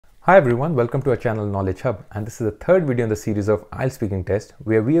Hi everyone, welcome to our channel Knowledge Hub, and this is the third video in the series of IELTS speaking test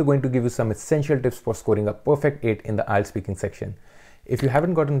where we are going to give you some essential tips for scoring a perfect 8 in the IELTS speaking section. If you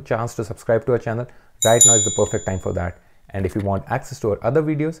haven't gotten a chance to subscribe to our channel, right now is the perfect time for that. And if you want access to our other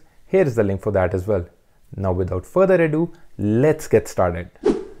videos, here is the link for that as well. Now without further ado, let's get started.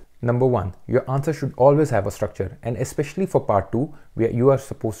 Number 1, your answer should always have a structure, and especially for part 2 where you are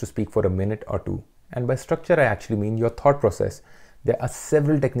supposed to speak for a minute or two. And by structure I actually mean your thought process. There are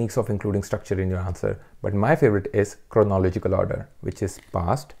several techniques of including structure in your answer, but my favorite is chronological order, which is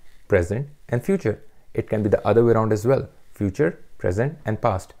past, present, and future. It can be the other way around as well, future, present, and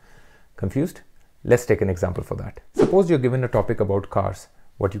past. Confused? Let's take an example for that. Suppose you're given a topic about cars.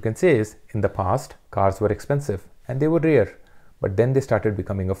 What you can say is, in the past, cars were expensive and they were rare, but then they started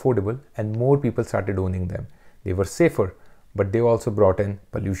becoming affordable and more people started owning them. They were safer, but they also brought in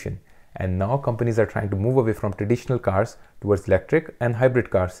pollution. And now companies are trying to move away from traditional cars towards electric and hybrid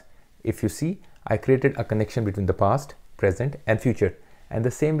cars. If you see, I created a connection between the past, present, and future. And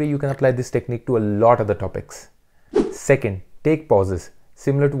the same way you can apply this technique to a lot of the topics. Second, take pauses,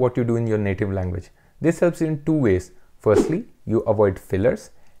 similar to what you do in your native language. This helps you in two ways. Firstly, you avoid fillers.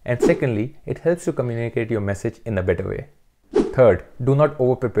 And secondly, it helps you communicate your message in a better way. Third, do not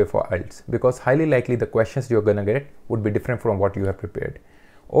over-prepare for IELTS, because highly likely the questions you're gonna get would be different from what you have prepared.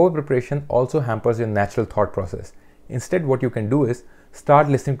 Over-preparation also hampers your natural thought process. Instead, what you can do is start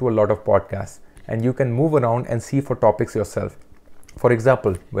listening to a lot of podcasts, and you can move around and see for topics yourself. For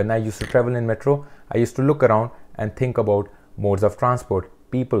example, when I used to travel in metro, I used to look around and think about modes of transport,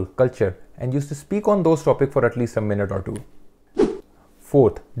 people, culture, and used to speak on those topics for at least a minute or two.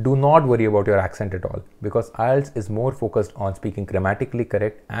 Fourth, do not worry about your accent at all, because IELTS is more focused on speaking grammatically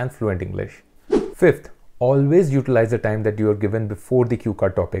correct and fluent English. Fifth, always utilize the time that you are given before the cue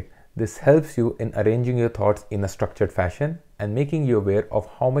card topic. This helps you in arranging your thoughts in a structured fashion and making you aware of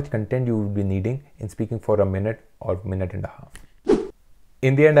how much content you will be needing in speaking for a minute or minute and a half.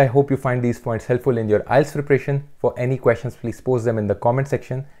 In the end, I hope you find these points helpful in your IELTS preparation. For any questions, please post them in the comment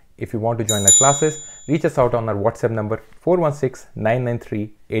section. If you want to join our classes, reach us out on our WhatsApp number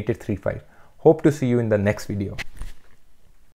 416-993-8835. Hope to see you in the next video.